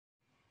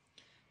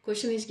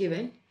question is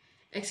given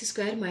x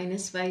square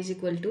minus y is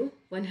equal to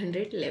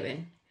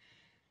 111.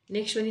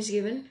 Next one is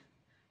given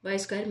y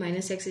square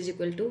minus x is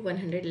equal to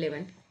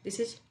 111. This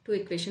is two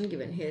equation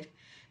given here.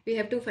 We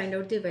have to find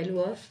out the value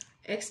of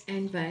x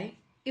and y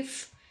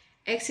if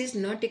x is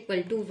not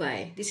equal to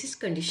y. This is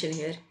condition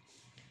here.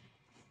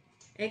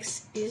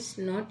 X is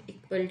not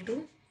equal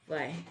to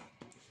y.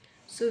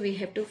 So we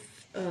have to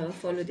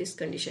follow this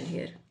condition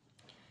here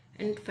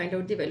and find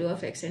out the value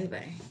of x and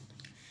y.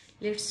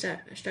 Let's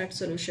start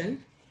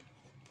solution.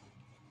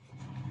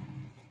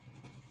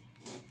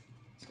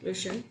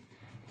 Solution: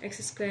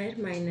 x square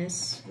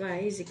minus y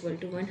is equal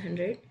to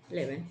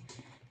 111.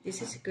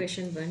 This is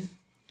equation 1.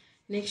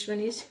 Next one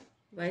is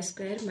y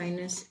square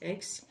minus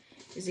x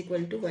is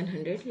equal to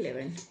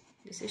 111.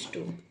 This is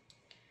 2.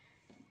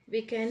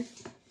 We can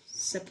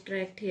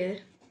subtract here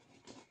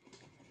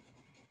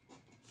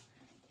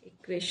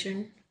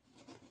equation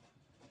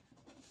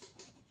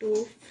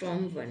 2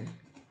 from 1.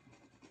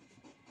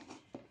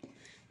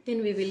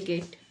 Then we will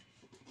get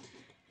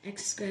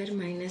x square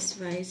minus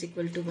y is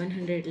equal to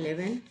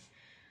 111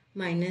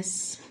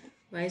 minus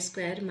y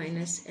square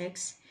minus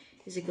x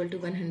is equal to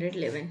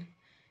 111.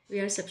 We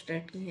are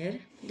subtracting here.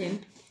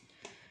 Then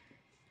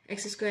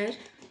x square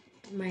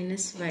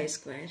minus y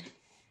square.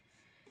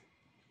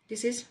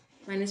 This is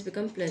minus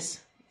become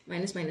plus.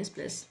 Minus minus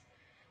plus.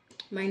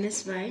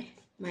 Minus y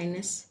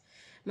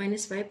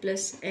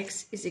plus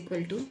x is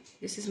equal to,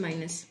 this is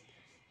minus,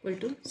 equal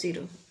to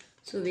 0.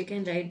 So we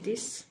can write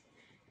this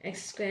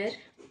x square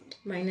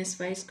minus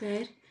y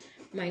square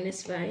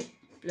minus y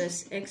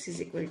plus x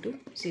is equal to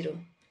 0.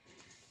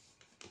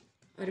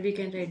 Or we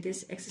can write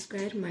this x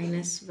square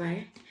minus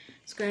y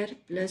square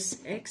plus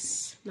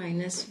x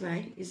minus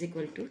y is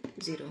equal to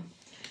 0.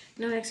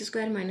 Now x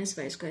square minus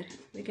y square.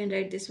 We can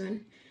write this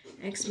one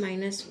x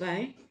minus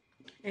y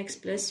x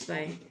plus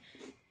y,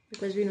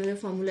 because we know the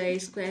formula a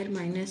square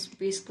minus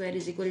b square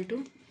is equal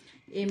to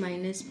a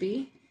minus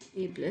b,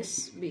 a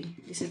plus b.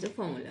 This is the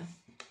formula.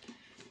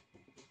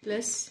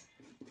 Plus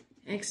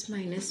x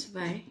minus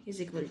y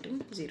is equal to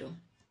 0.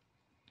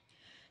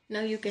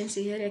 Now you can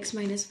see here x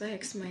minus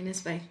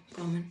y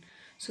common.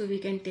 So we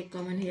can take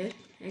common here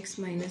x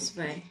minus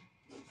y.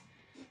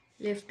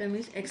 Left term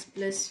is x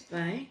plus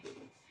y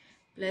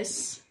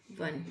plus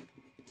 1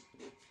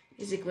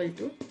 is equal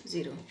to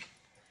 0.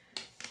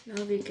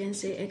 Now we can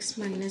say x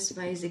minus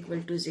y is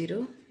equal to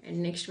 0,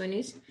 and next one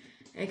is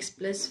x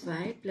plus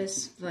y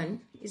plus 1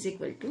 is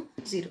equal to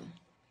 0.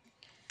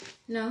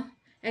 Now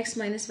x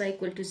minus y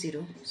equal to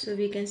 0. So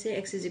we can say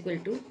x is equal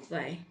to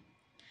y.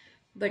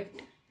 But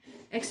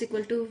x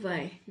equal to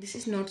y, this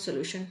is not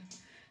solution,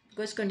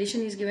 because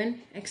condition is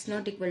given x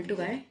not equal to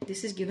y.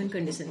 This is given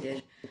condition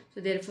there. So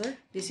therefore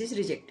this is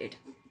rejected.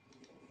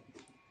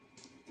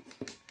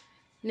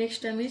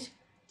 Next term is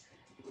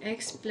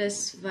x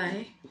plus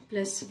y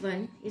plus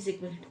 1 is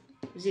equal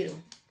to 0.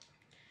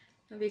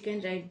 Now we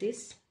can write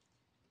this.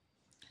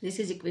 This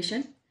is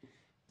equation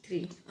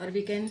 3. Or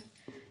we can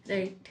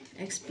write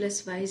x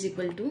plus y is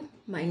equal to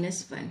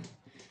minus 1.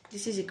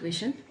 This is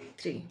equation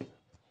 3.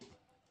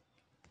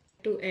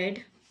 To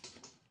add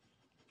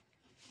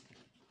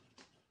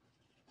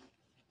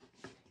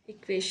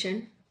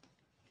equation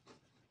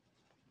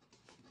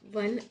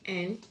 1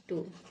 and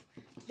 2,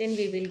 then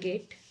we will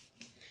get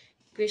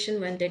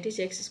equation 1, that is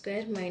x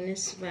square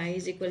minus y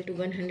is equal to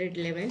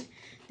 111.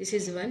 This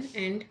is 1,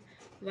 and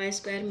y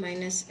square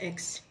minus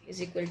x is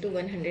equal to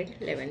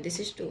 111. This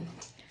is 2.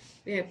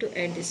 We have to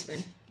add this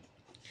one.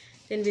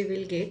 Then we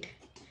will get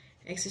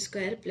x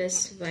square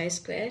plus y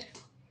square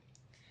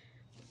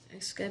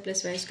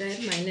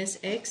minus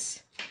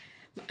x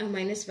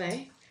minus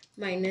y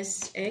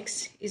minus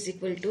x is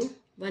equal to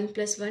 1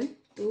 plus 1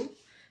 2,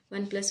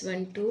 1 plus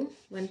 1 2,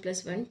 1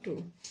 plus 1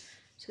 2.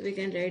 So we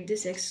can write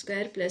this x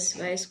square plus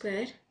y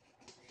square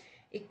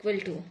equal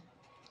to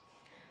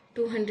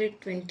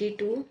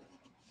 222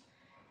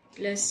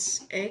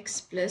 plus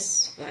x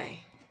plus y.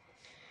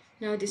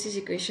 Now this is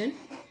equation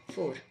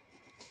 4.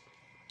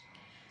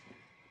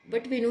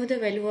 But we know the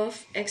value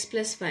of x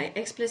plus y.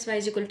 X plus y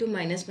is equal to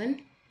minus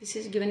 1. This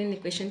is given in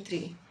equation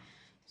 3.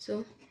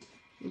 So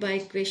by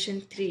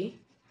equation 3,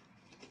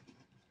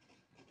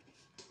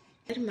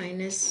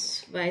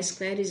 minus y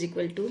square is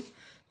equal to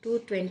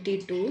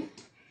 222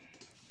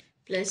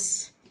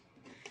 plus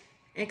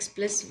x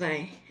plus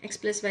y. X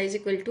plus y is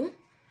equal to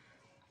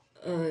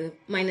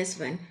minus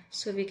 1.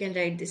 So we can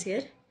write this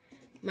here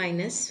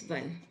minus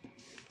 1.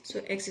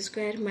 So x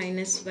square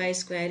minus y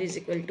square is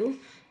equal to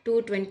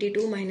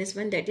 222 minus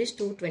 1, that is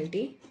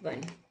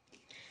 221.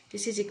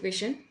 This is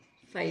equation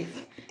 5.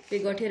 We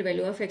got here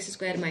value of x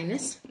square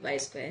minus y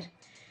square.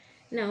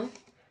 Now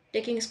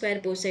taking square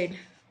both side,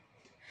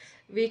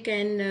 we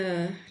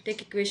can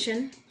take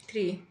equation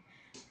 3,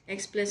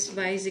 x plus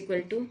y is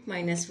equal to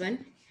minus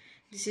 1.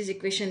 This is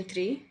equation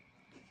 3,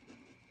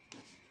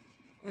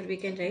 or we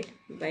can write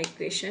by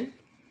equation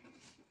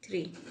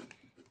 3.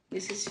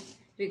 This is,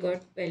 we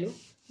got value.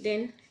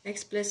 Then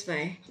x plus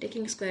y,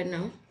 taking square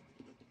now,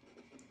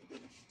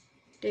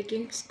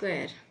 taking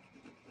square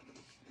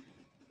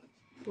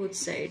both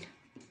side,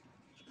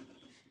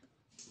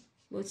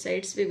 both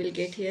sides we will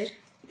get here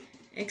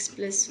x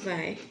plus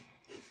y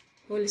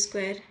whole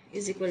square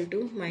is equal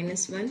to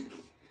minus 1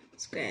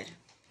 square.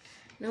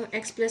 Now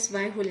x plus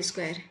y whole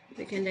square,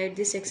 we can write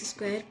this x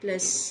square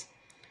plus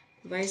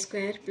y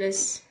square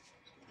plus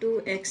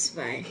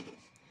 2xy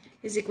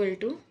is equal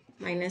to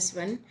minus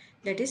 1,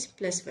 that is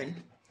plus 1.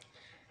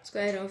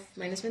 Square of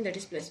minus 1, that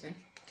is plus 1.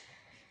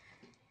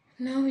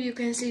 Now you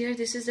can see here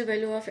this is the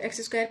value of x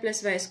square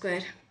plus y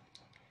square.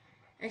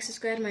 X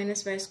square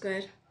minus y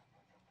square,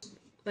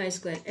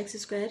 x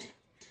square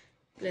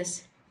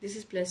plus, this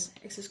is plus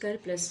x square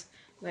plus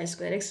y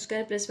square. X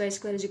square plus y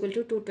square is equal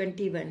to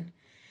 221.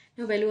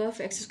 Now value of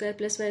x square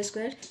plus y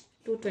square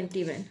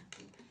 221.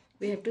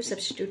 We have to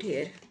substitute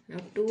here. Now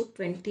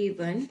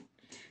 221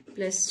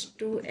 plus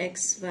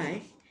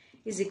 2xy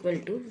is equal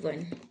to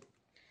 1.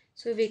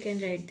 So we can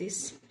write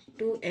this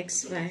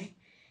 2xy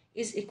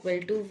is equal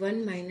to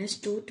 1 minus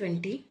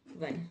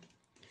 221.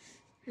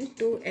 And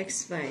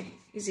 2xy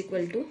is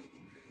equal to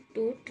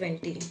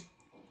 220.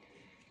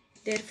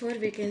 Therefore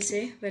we can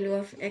say value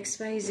of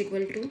xy is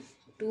equal to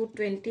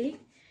 220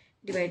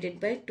 divided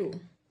by 2.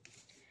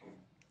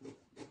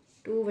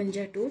 2 1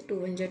 ja 2, 2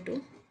 1 ja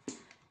 2,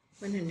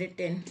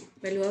 110.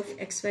 Value of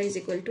xy is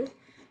equal to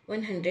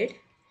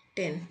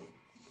 110.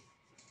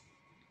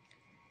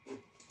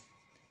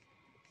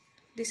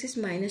 This is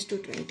minus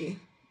 220.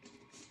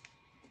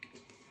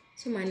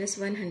 So minus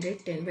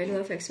 110. Value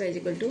of xy is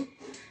equal to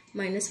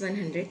minus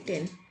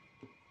 110.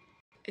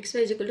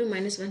 Xy is equal to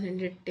minus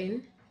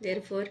 110.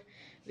 Therefore,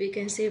 we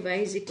can say y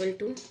is equal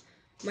to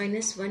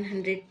minus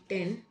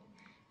 110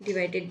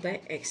 divided by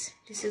x.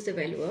 This is the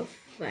value of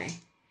y.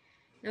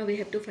 Now we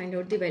have to find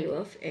out the value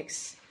of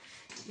x.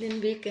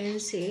 Then we can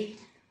say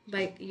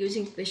by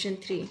using equation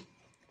 3.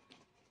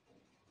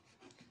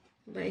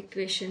 By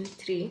equation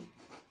 3,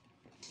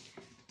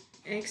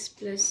 x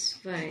plus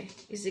y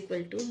is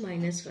equal to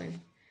minus 1.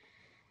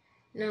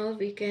 Now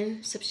we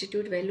can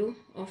substitute value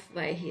of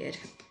y here.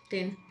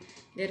 Then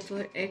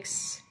therefore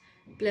x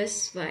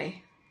plus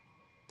y,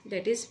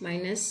 that is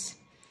minus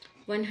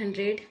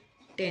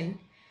 110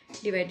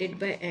 divided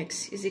by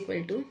x is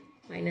equal to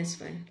minus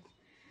 1.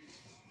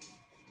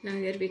 Now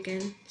here we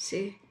can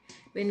say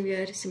when we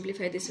are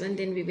simplify this one,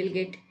 then we will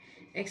get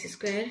x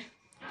square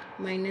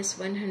minus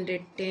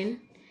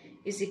 110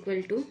 is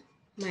equal to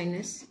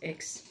minus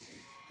x.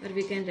 Or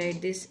we can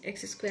write this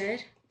x square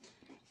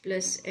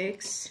plus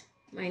x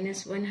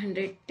minus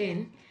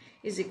 110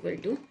 is equal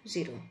to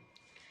 0.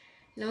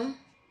 Now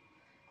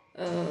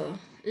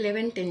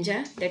 11 10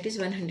 ja, that is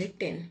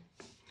 110.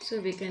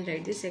 So we can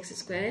write this x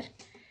square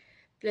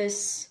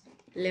plus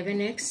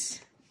 11x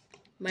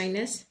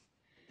minus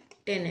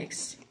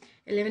 10x.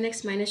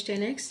 11x minus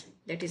 10x,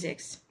 that is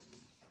x,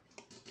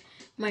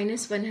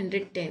 minus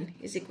 110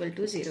 is equal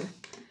to 0.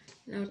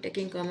 Now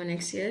taking common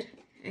x here,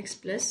 x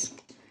plus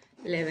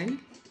 11,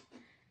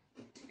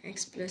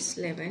 x plus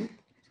 11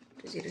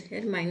 to 0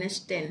 here, minus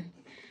 10,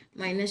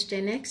 minus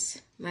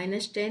 10x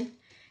minus 10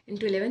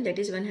 into 11, that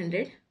is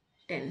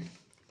 110.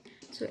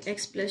 So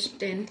x plus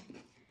 10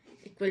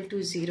 equal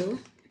to 0,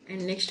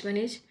 and next one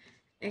is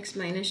x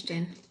minus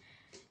 10.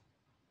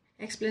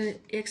 X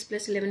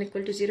plus 11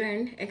 equal to 0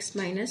 and x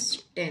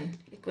minus 10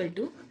 equal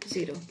to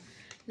 0.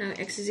 Now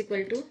x is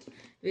equal to,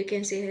 we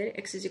can say here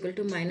x is equal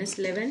to minus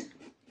 11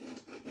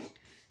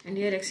 and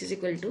here x is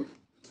equal to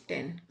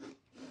 10.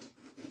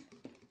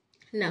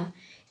 Now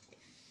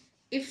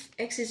if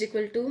x is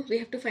equal to, we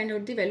have to find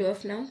out the value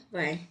of now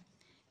y.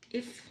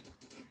 If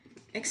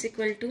x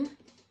equal to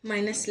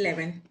minus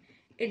 11,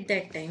 at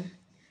that time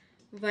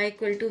y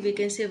equal to, we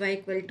can say y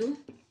equal to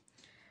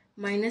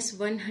minus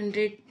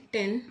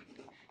 110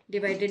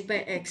 divided by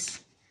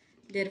x.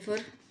 Therefore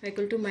y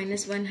equal to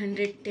minus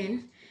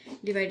 110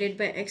 divided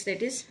by x,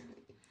 that is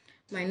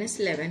minus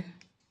 11.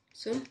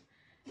 So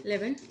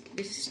 11,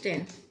 this is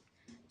 10.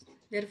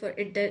 Therefore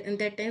at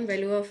that time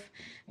value of,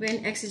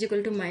 when x is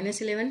equal to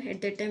minus 11,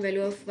 at that time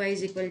value of y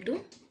is equal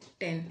to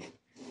 10.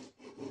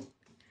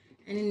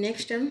 And in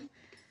next term,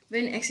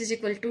 when x is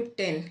equal to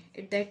 10,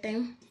 at that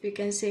time we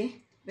can say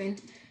when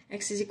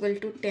x is equal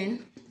to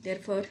 10,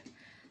 therefore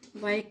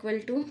y equal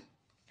to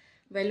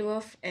value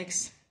of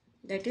x,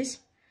 that is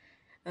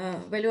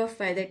value of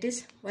y, that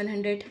is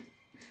 100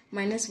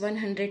 minus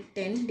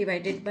 110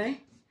 divided by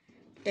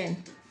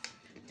 10.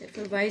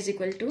 Therefore y is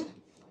equal to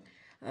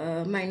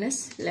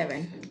minus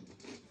 11.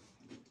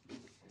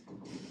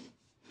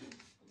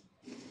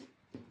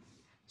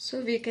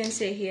 So we can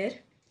say here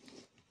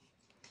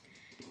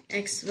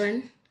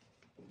x1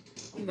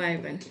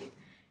 y1.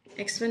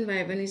 x1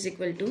 y1 is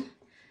equal to,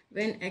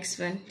 when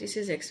x1, this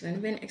is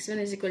x1, when x1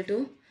 is equal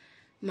to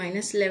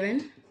minus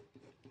 11,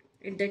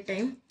 at that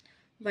time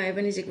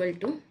y1 is equal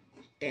to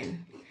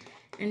 10.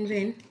 And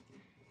when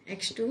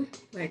x2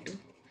 y2,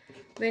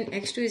 when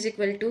x2 is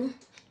equal to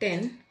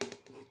 10,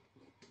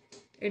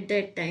 at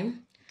that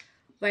time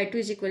y2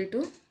 is equal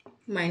to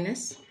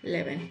minus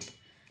 11.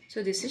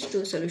 So this is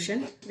two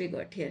solution we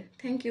got here.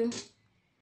 Thank you.